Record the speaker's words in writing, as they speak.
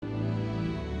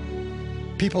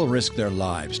People risk their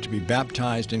lives to be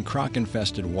baptized in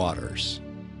croc-infested waters.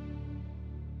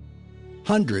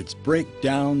 Hundreds break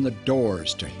down the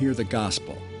doors to hear the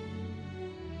gospel.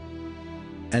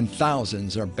 And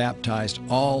thousands are baptized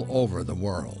all over the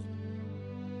world.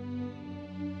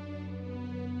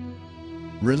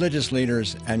 Religious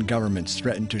leaders and governments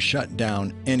threaten to shut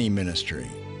down any ministry.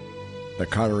 The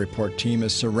Carter Report team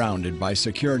is surrounded by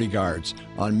security guards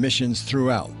on missions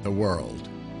throughout the world.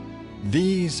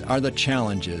 These are the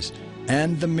challenges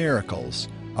and the miracles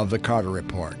of the Carter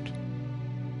Report,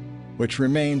 which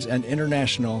remains an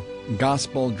international,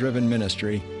 gospel-driven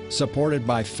ministry supported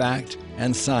by fact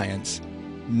and science,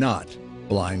 not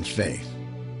blind faith.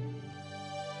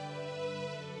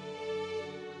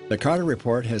 The Carter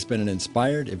Report has been an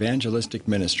inspired evangelistic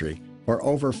ministry for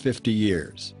over 50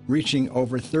 years, reaching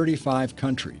over 35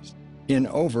 countries in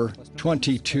over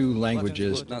 22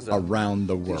 languages around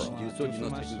the world.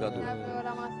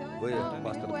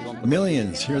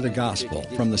 Millions hear the gospel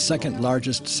from the second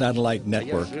largest satellite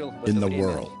network in the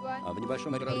world.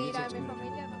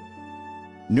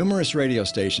 Numerous radio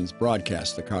stations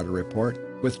broadcast the Carter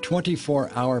Report with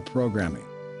 24-hour programming,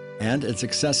 and it's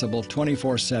accessible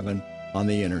 24/7 on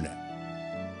the internet.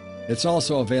 It's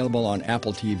also available on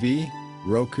Apple TV,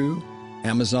 Roku,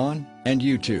 Amazon, and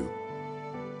YouTube.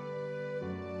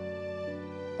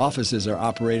 Offices are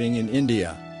operating in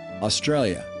India,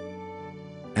 Australia,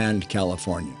 and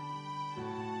California.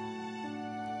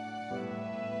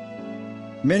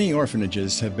 Many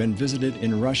orphanages have been visited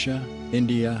in Russia,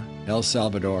 India, El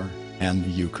Salvador, and the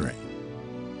Ukraine.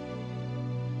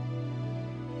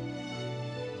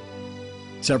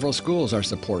 Several schools are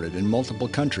supported in multiple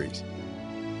countries.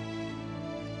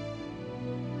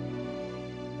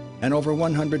 And over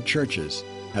 100 churches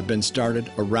have been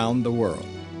started around the world.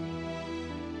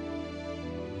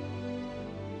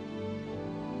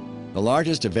 The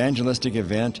largest evangelistic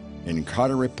event in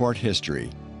Carter Report history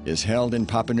is held in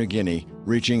Papua New Guinea,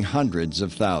 reaching hundreds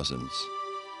of thousands.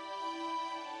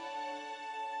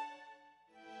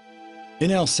 In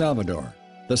El Salvador,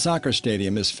 the soccer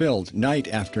stadium is filled night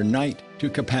after night to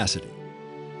capacity.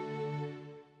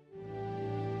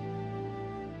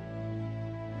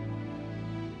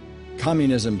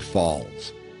 Communism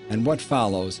falls, and what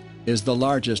follows is the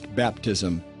largest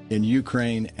baptism in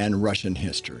Ukraine and Russian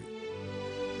history.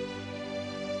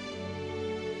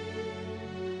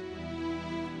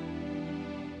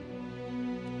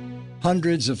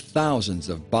 Hundreds of thousands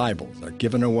of Bibles are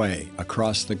given away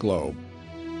across the globe.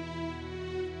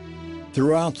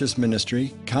 Throughout this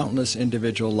ministry, countless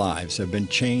individual lives have been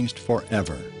changed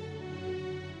forever.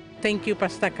 Thank you,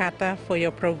 Pastor Carter, for your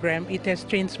program. It has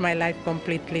changed my life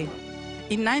completely.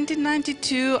 In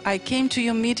 1992, I came to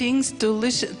your meetings to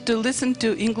listen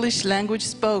to English language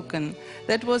spoken.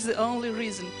 That was the only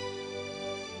reason.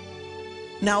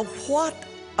 Now, what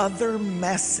other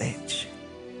message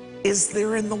is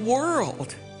there in the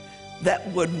world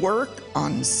that would work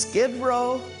on Skid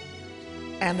Row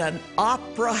and an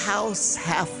opera house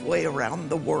halfway around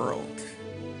the world?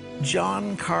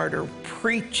 John Carter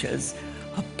preaches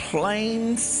a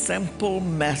plain, simple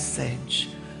message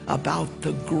about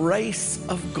the grace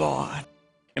of God.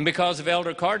 And because of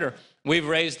Elder Carter, we've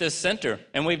raised this center,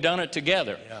 and we've done it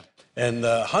together. Yeah. And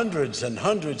hundreds and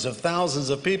hundreds of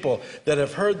thousands of people that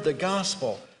have heard the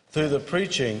gospel through the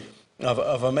preaching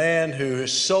of a man who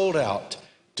is sold out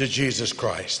to Jesus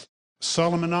Christ.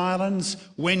 Solomon Islands,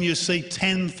 when you see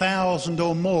 10,000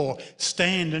 or more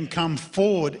stand and come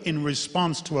forward in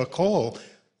response to a call,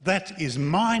 that is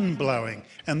mind-blowing.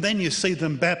 And then you see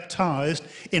them baptized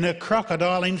in a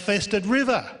crocodile-infested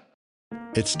river.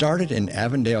 It started in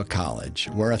Avondale College,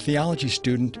 where a theology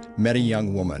student met a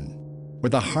young woman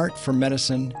with a heart for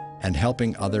medicine and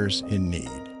helping others in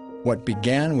need. What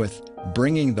began with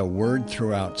bringing the word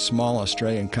throughout small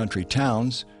Australian country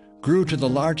towns grew to the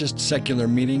largest secular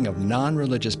meeting of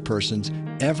non-religious persons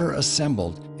ever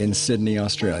assembled in Sydney,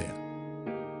 Australia.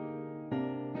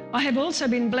 I have also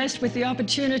been blessed with the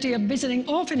opportunity of visiting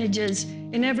orphanages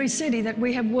in every city that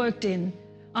we have worked in.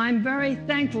 I'm very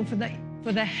thankful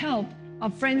for the help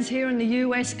of friends here in the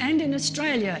US and in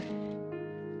Australia.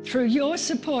 Through your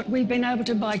support, we've been able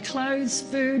to buy clothes,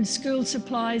 food, school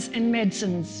supplies and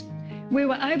medicines. We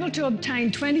were able to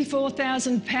obtain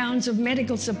 24,000 pounds of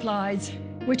medical supplies,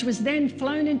 which was then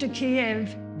flown into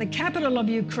Kiev, the capital of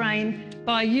Ukraine,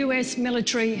 by a US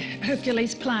military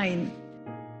Hercules plane.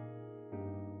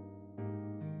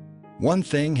 One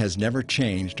thing has never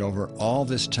changed over all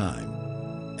this time,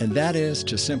 and that is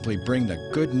to simply bring the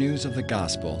good news of the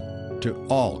gospel to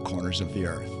all corners of the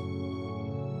earth.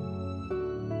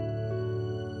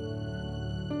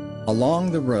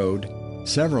 Along the road,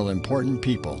 several important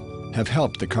people have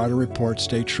helped the Carter Report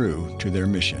stay true to their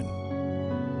mission.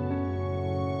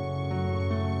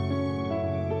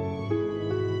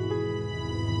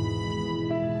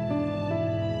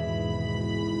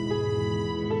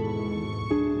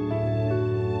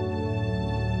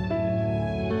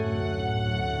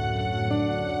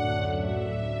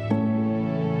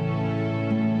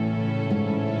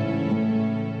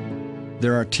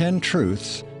 There are 10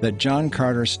 truths that John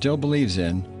Carter still believes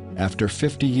in after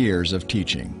 50 years of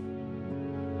teaching.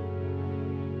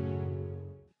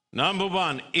 Number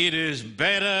 1, it is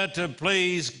better to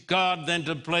please God than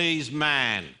to please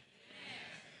man.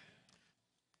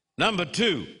 Number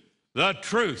 2, the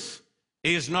truth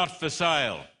is not for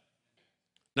sale.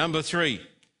 Number 3,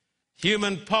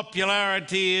 human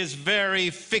popularity is very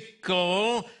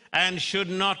fickle and should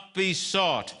not be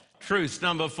sought. Truth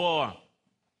number 4,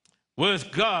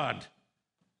 with God,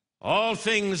 all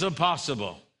things are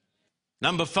possible.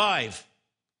 Number 5,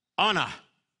 honor,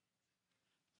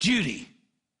 duty,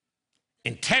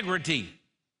 integrity,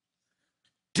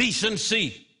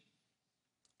 decency,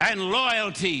 and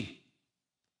loyalty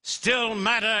still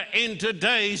matter in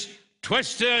today's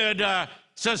twisted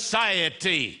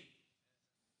society.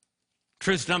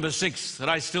 Truth number 6 that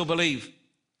I still believe.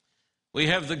 We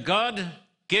have the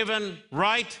God-given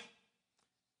right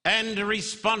and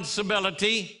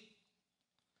responsibility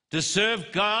to serve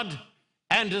God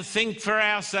and to think for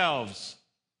ourselves,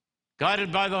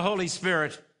 guided by the Holy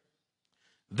Spirit.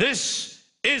 This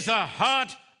is the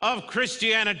heart of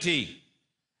Christianity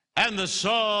and the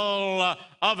soul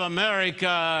of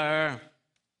America.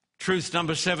 Truth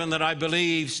number 7 that I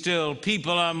believe still,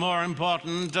 people are more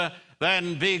important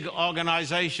than big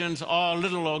organizations or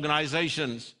little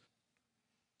organizations.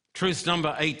 Truth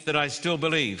number 8 that I still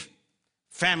believe,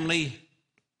 family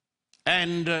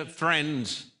and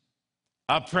friends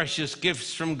are precious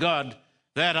gifts from God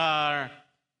that are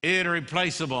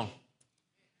irreplaceable.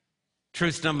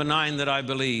 Truth number 9 that I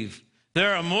believe,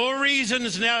 there are more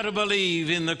reasons now to believe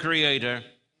in the Creator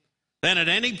than at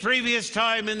any previous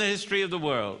time in the history of the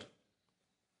world.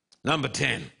 Number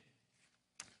 10,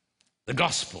 the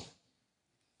gospel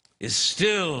is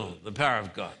still the power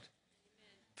of God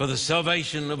for the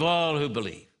salvation of all who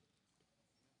believe.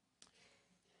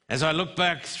 As I look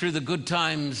back through the good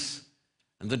times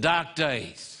and the dark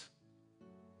days,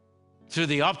 through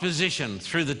the opposition,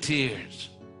 through the tears,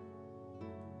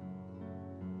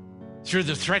 through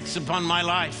the threats upon my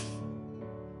life,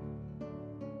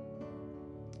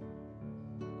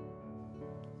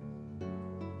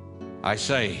 I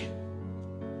say,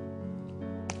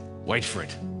 wait for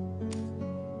it.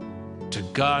 To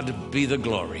God be the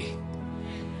glory.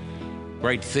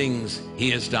 Great things He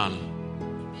has done.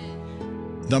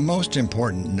 The most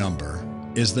important number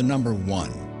is the number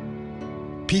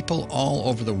 1. People all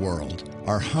over the world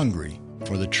are hungry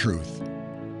for the truth.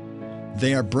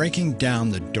 They are breaking down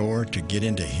the door to get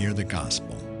in to hear the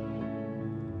gospel.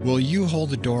 Will you hold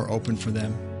the door open for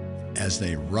them as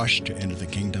they rush to enter the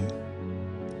kingdom?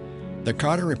 The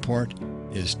Carter Report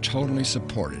is totally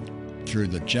supported through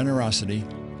the generosity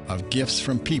of gifts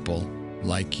from people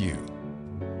like you.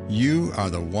 You are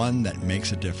the one that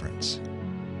makes a difference.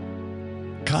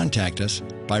 Contact us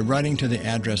by writing to the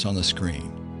address on the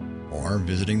screen or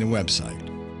visiting the website.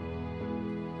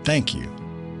 Thank you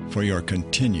for your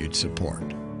continued support.